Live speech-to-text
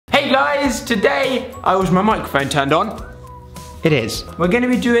Hey guys, today, was my microphone turned on? It is. We're going to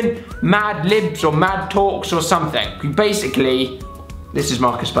be doing Mad Libs or Mad Talks or something. Basically, this is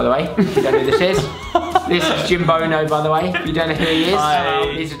Marcus, by the way, if you don't know who this is. This is Jim Bono, by the way, if you don't know who he is.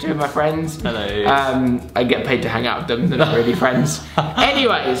 Hi. These are two of my friends. Hello. I get paid to hang out with them, they're not really friends.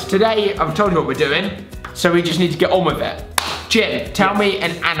 Anyways, today, I've told you what we're doing, so we just need to get on with it. Jim, tell me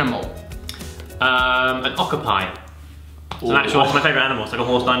an animal. An octopi. It's an actual, it's my favourite animal. It's like a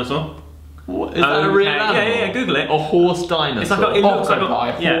horse dinosaur. What, is that a real animal? Yeah, Google it. A horse dinosaur. It's like a, it looks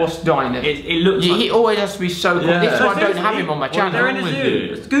octopi, like a, horse dinosaur. It looks like... He always has to be so cool. Yeah. This is why I don't seriously, have him on my channel. They're in a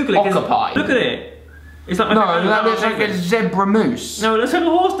zoo. Just Google it. Octopi. Look at it. It's like my No, favourite that animal. looks like a zebra moose. No, it looks like a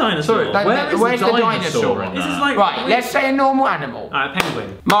horse dinosaur. Sorry, Where's the dinosaur? in This is that? like... Right, let's say a normal animal. Alright,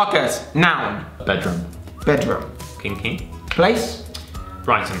 penguin. Marcus, noun. Bedroom. Bedroom. Kinky. Place.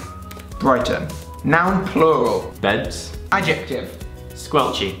 Brighton. Brighton. Noun plural. Beds. Adjective.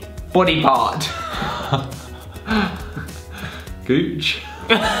 Squelchy. Body part. Gooch.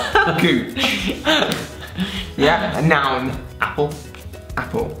 Gooch. Yeah, a noun. Apple.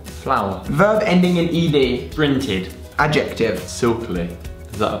 Apple. Flower. Verb ending in ed. Printed. Adjective. Silkily.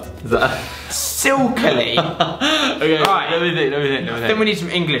 Is that Silkily. okay, Right. let me think. Then we need some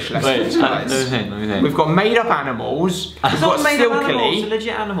English Wait, lessons, let guys. me think. We've got made up animals. We've It's got not made of animal. It's a silkily.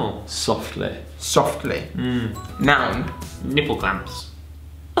 legit animal. Softly. Softly. Noun. Nipple clamps.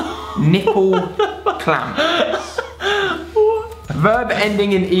 Nipple clamp. Verb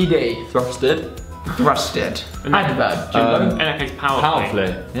ending in ed. Thrusted. Thrusted. Adverb. Jimbo. In that case, powerfully.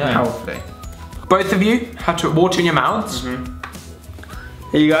 Powerfully. Yeah. Powerfully. Both of you have to water in your mouths.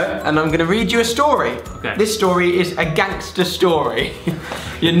 Here you go, and I'm gonna read you a story. Okay. This story is a gangster story.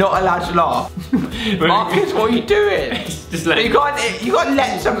 You're not allowed to laugh. Marcus, what are you doing? Just let you can't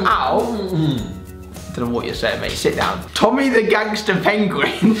let some out. Don't know what you're saying, mate. Sit down. Tommy the gangster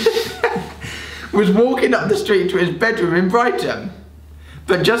penguin was walking up the street to his bedroom in Brighton.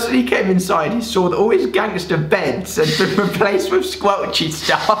 But just as he came inside, he saw that all his gangster beds had been replaced with squelchy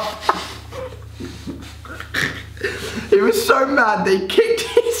stuff. He was so mad that he kicked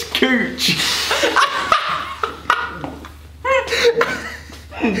his gooch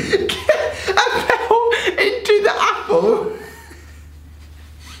and fell into the apple.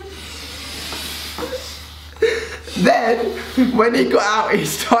 Then, when he got out, he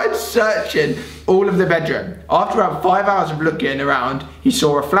started searching all of the bedroom. After about 5 hours of looking around, he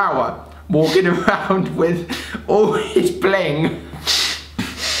saw a flower walking around with all his bling.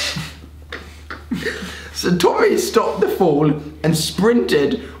 So Tommy stopped the fall and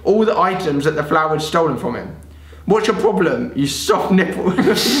sprinted all the items that the flower had stolen from him. What's your problem, you soft nipple?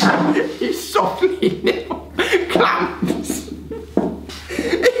 You softly nipple clamps.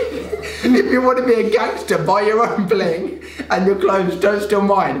 If you want to be a gangster, buy your own bling and your clothes, don't steal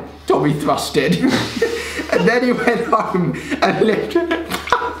mine, Tommy thrusted. And then he went home and lived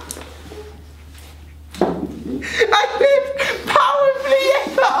powerfully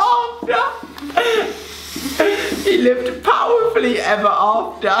ever after. He lived powerfully ever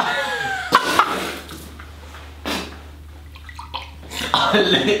after.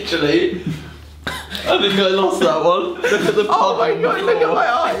 Literally. I think I lost that one. Look at the Oh my god, look at my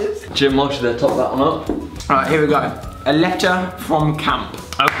eyes. Jim, why should I top that one up? Alright, here we go. A letter from camp.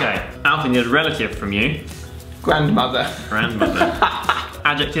 Okay. Alfie needs a relative from you. Grandmother. Grandmother.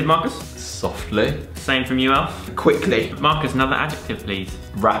 Adjective, Marcus? Softly. Same from you, Alf. Quickly. Marcus, another adjective, please.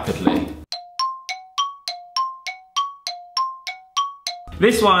 Rapidly.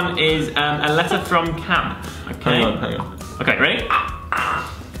 This one is a letter from camp. Okay. Hang on. Okay, ready?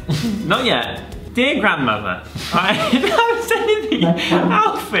 Not yet. Dear grandmother, I haven't said anything.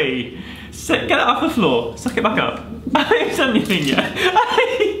 Alfie, get it off the floor. Suck it back up. I haven't said anything yet.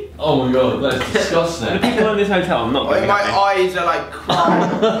 Oh my god, that's The disgusting. people in this hotel are not going to My eyes are like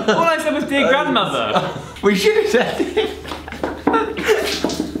crying. All I said was dear grandmother. We should have said it.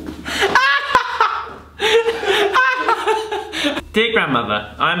 Dear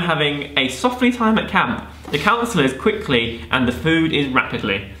grandmother, I'm having a softly time at camp. The counsellor is quickly and the food is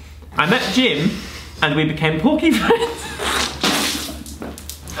rapidly. I met Jim and we became porky friends.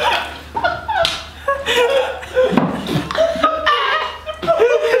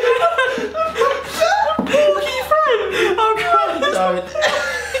 Porky friend? Oh god.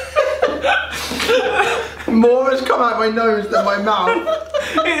 More has come out my nose than my mouth.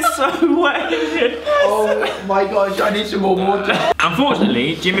 It's so wet in here. Oh my gosh, I need some more water.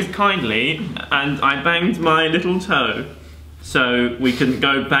 Unfortunately, Jim is kindly and I banged my little toe. So we couldn't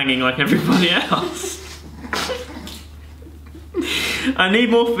go banging like everybody else. I need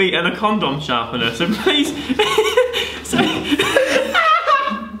more feet and a condom sharpener, so please.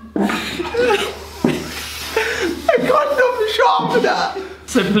 I can't stop sharp for that.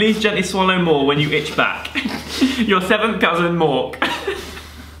 So please gently swallow more when you itch back. Your 7th cousin, Mork.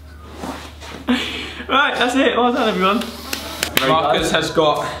 Right, that's it. Well done, everyone. Marcus has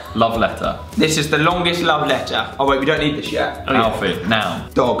got... Love letter. This is the longest love letter. Oh wait, we don't need this yet. Oh, yeah. Alfie, now.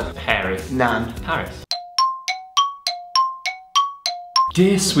 Dog. Harry. Nan. Paris.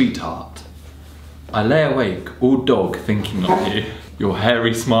 Dear sweetheart, I lay awake all dog thinking of you, your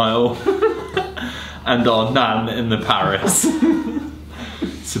hairy smile, and our Nan in the Paris.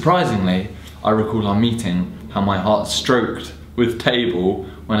 Surprisingly, I recall our meeting, how my heart stroked with table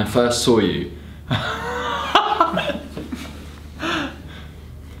when I first saw you.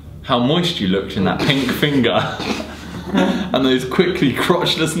 How moist you looked in that pink finger, and those quickly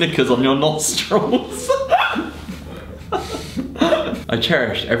crotchless knickers on your nostrils. I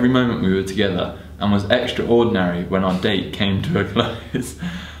cherished every moment we were together and was extraordinary when our date came to a close.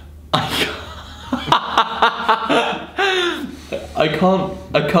 I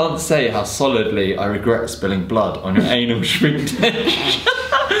can't say how solidly I regret spilling blood on your anal shrink dish.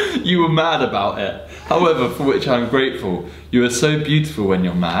 You were mad about it. However, for which I am grateful. You are so beautiful when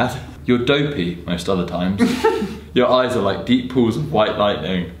you're mad. You're dopey most other times. Your eyes are like deep pools of white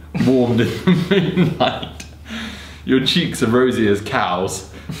lightning, warmed in the moonlight. Your cheeks are rosy as cows.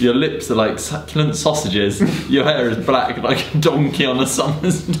 Your lips are like succulent sausages. Your hair is black like a donkey on a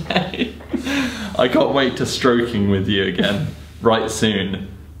summer's day. I can't wait to stroking with you again, right soon.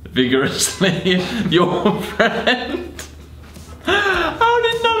 Vigorously, your friend. How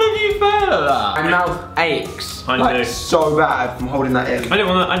did none of you fail at that? My mouth aches. I like do. so bad from holding that in. I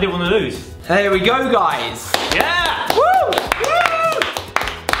didn't want to lose. There we go, guys. Yeah! Woo! Woo!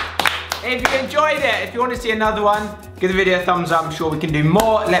 If you enjoyed it, if you want to see another one, give the video a thumbs up. I'm sure we can do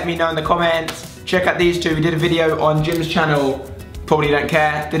more. Let me know in the comments. Check out these two. We did a video on Jim's channel. Probably don't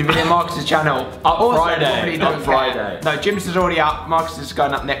care. Did a video on Marcus's channel. Up Friday. Up Friday. No, Jim's is already up. Marcus is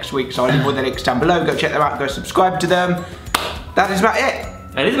going up next week, so I'll leave all the links down below. Go check them out. Go subscribe to them. That is about it.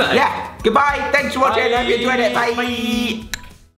 That is about it. Yeah. Goodbye. Thanks for watching. Bye. Hope you enjoyed it. Bye.